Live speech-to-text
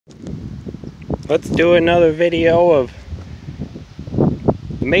Let's do another video of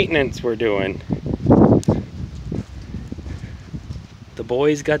the maintenance we're doing. The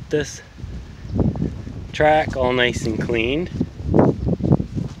boys got this track all nice and cleaned.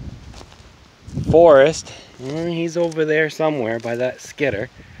 Forrest, he's over there somewhere by that skidder.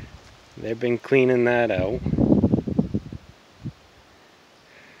 They've been cleaning that out.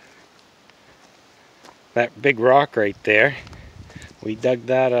 That big rock right there, we dug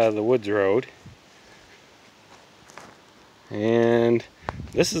that out of the woods road. And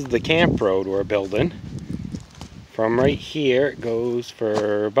this is the camp road we're building. From right here it goes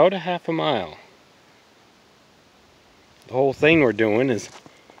for about a half a mile. The whole thing we're doing is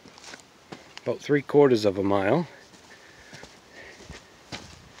about 3/4 of a mile.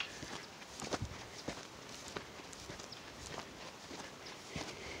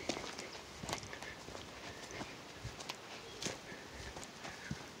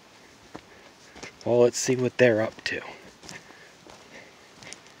 Well, let's see what they're up to.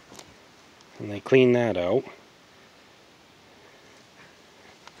 And they clean that out.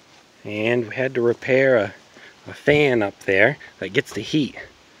 And we had to repair a fan up there that gets the heat.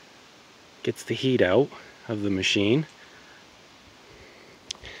 Gets the heat out of the machine.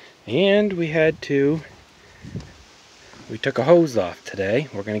 And we took a hose off today.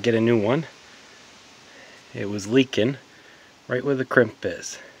 We're going to get a new one. It was leaking right where the crimp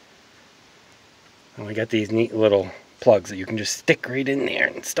is. And we got these neat little plugs that you can just stick right in there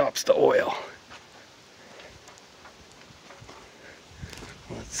and it stops the oil.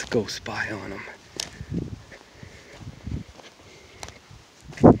 Let's go spy on them.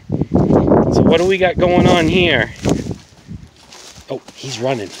 So what do we got going on here? Oh, he's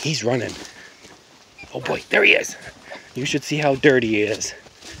running. He's running. Oh boy, there he is. You should see how dirty he is.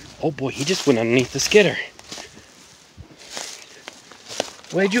 Oh boy, he just went underneath the skidder.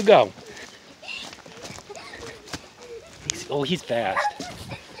 Where'd you go? He's fast.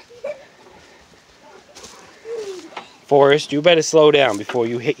 Forrest, you better slow down before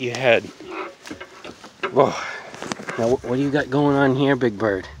you hit your head. Whoa. Now, what do you got going on here, Big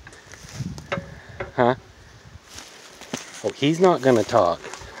Bird? Huh? Oh, he's not gonna talk.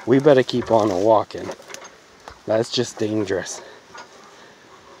 We better keep on walking. That's just dangerous.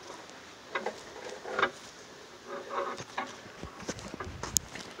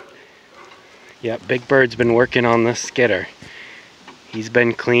 Yep, Big Bird's been working on this skidder. He's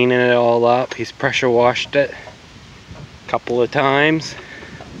been cleaning it all up. He's pressure washed it a couple of times.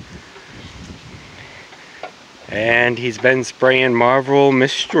 And he's been spraying Marvel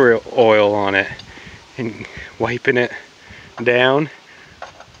Mystery Oil on it and wiping it down.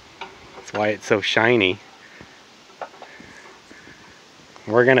 That's why it's so shiny.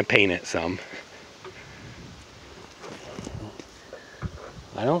 We're gonna paint it some.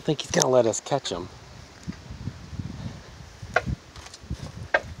 I don't think he's gonna let us catch him.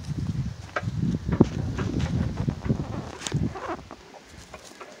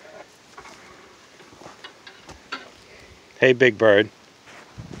 Hey, Big Bird.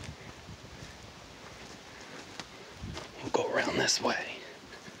 We'll go around this way.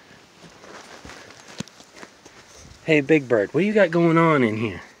 Hey, Big Bird, what do you got going on in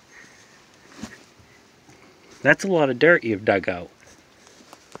here? That's a lot of dirt you've dug out.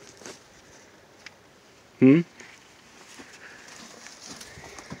 Hmm?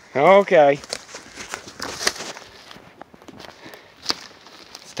 Okay.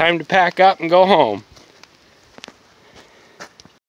 It's time to pack up and go home.